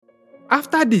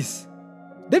After this,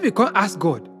 David come ask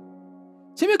God,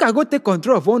 "Shey make I go take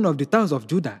control of one of the towns of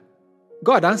Judah?"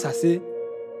 God answer say,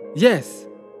 "Yes."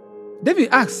 David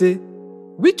ask say,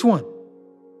 "Which one?"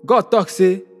 God talk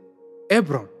say,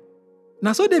 "Hebron."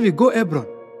 Na so David go Hebron.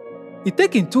 He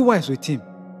take him 2 wives with him,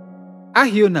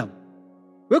 Ahinoam,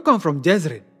 wey come from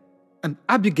Jezreel, and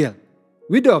Abigail,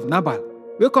 widow of Nabal,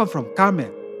 wey come from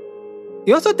Carmel.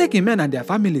 He also take him men and their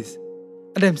families,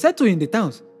 and them settle in the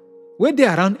towns wey dey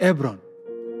around Hebron.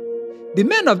 The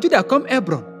men of Judah come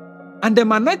Hebron, and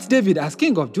them anoint David as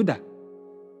king of Judah.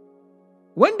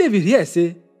 When David hear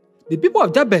say, the people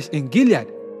of Jabesh in Gilead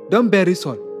don bury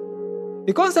Saul,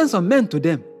 he come send some men to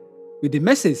them with the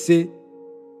message say,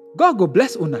 God go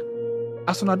bless una,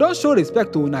 as una don show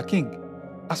respect to una king,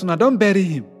 as una don bury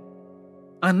him.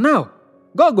 And now,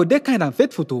 God go dey kind and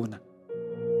faithful to una.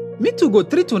 Me too go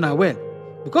treat una well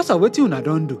because of wetin una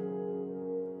don do.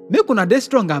 Make una dey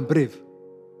strong and brave.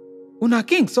 Una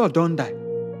king Saul don die,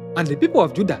 and the people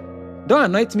of Judah don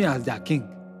anoint me as their king.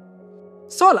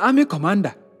 Saul army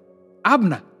commander,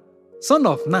 Abner, son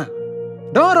of Ner,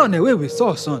 don run away with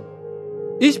Saul's son,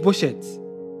 Ishbosheth,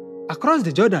 across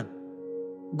the Jordan,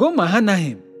 go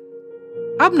Mahanaim.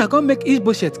 Abner come make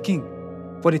Ishbosheth king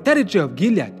for the territory of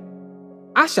Gilead,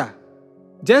 Asher,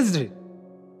 Jezreel,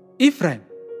 Ephraim,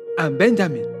 and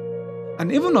Benjamin,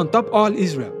 and even on top all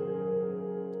Israel.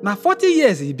 Na 40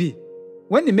 years he be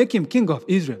when he make him king of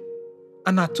Israel,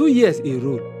 and na 2 years he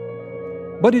rule.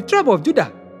 But the tribe of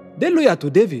Judah, they loyal to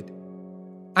David,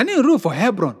 and he rule for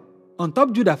Hebron on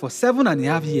top Judah for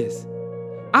 7.5 years.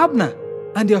 Abner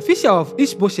and the official of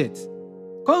Ishbosheth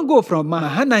come go from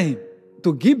Mahanaim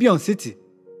to Gibeon city.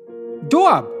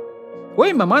 Joab, wey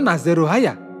him mama na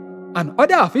Zeruiah, and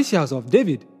other officials of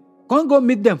David come go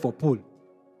meet them for pool,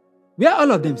 where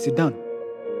all of them sit down.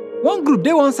 One group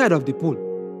dey one side of the pool,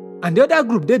 and the other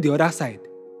group dey the other side.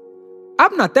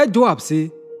 Abner tell Joab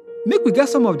say, make we get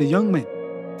some of the young men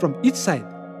from each side,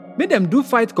 make them do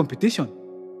fight competition.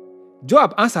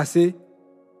 Joab answer say,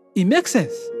 it makes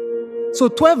sense. So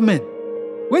 12 men,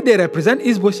 wey dey represent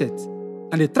Ishbosheth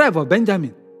and the tribe of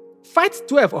Benjamin, fight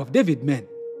 12 of David men.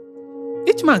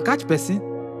 Each man catch person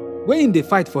wey in dey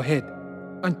fight for head,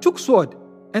 and chook sword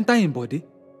enter him body.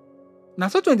 Na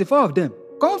so 24 of them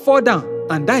come fall down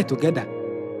and die together.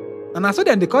 And na so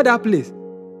dem dey call that place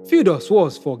Field of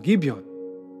Swords for Gibeon.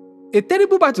 A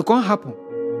terrible battle come happen,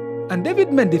 and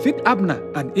David men defeat Abner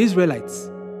and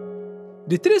Israelites.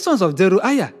 The 3 sons of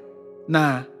Zeruiah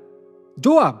na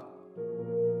Joab,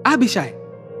 Abishai,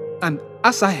 and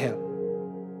Asahel.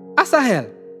 Asahel,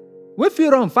 wey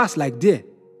fit run fast like deer,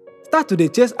 start to dey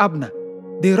chase Abner.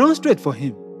 They run straight for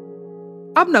him.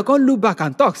 Abner come look back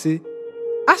and talk say,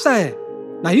 Asahel,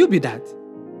 na you be that?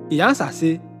 He answer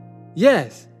say,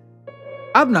 yes.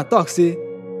 Abner talk say,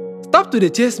 stop to dey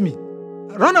chase me.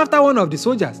 Run after one of the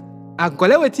soldiers and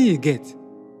collect wetin you get.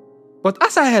 But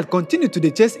Asahel continue to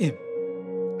dey chase him.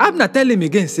 Abner tell him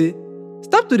again say,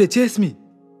 stop to dey chase me.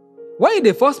 Why you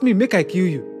dey force me make I kill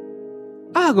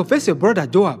you? How I go face your brother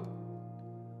Joab?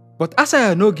 But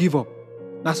Asahel no give up.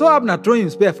 Na so Abner throw him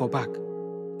spear for back.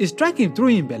 He strike him through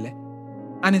him belly,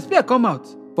 and his spear come out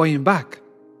for him back.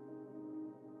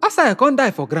 Asahel come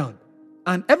die for ground,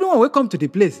 and everyone wey come to the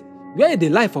place where he dey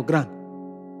lie for ground,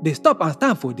 they stop and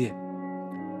stand for there.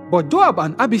 But Joab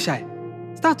and Abishai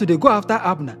start to dey go after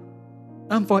Abner,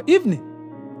 and for evening,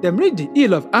 them reach the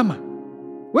hill of Ammah,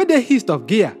 where dey east of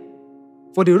Giah,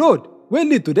 for the road wey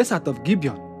lead to the desert of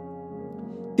Gibeon.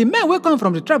 The men wey come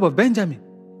from the tribe of Benjamin,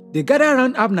 they gather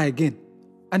around Abner again,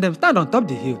 and them stand on top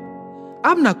the hill.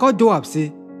 Abner call Joab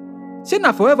say, shey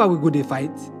na forever we go dey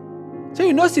fight? Shey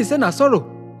you no see say na sorrow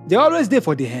dey always dey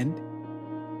for the end?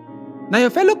 Na your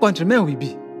fellow countrymen we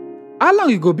be. How long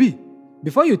e go be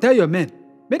before you tell your men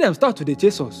make them start to dey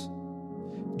chase us?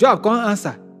 Joab come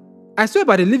answer, I swear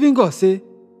by the living God say,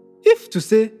 if to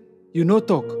say you no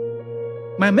talk,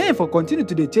 my men for continue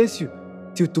to dey chase you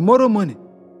till tomorrow morning.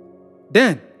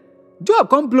 Then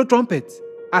Joab come blow trumpet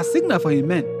as signal for him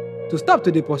men to stop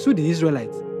to dey pursue the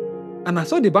Israelites, and na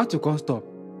so the battle come stop.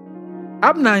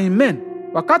 Abner and him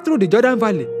men waka through the Jordan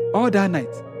Valley all that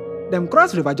night. Them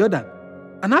cross River Jordan,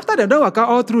 and after them don waka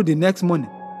all through the next morning,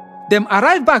 them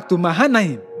arrive back to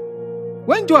Mahanaim.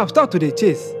 When Joab start to dey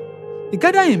chase, he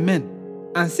gather him men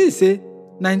and see say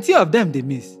 90 of them dey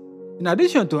miss, in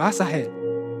addition to Asahel.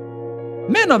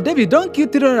 Men of David don kill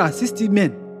 360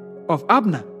 men of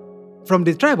Abner from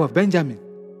the tribe of Benjamin.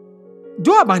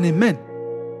 Joab and him men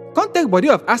come take body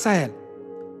of Asahel,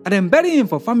 and them bury him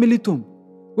for family tomb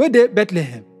wey dey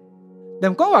Bethlehem.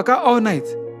 Them come waka all night,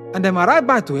 and them arrive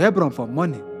back to Hebron for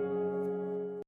morning.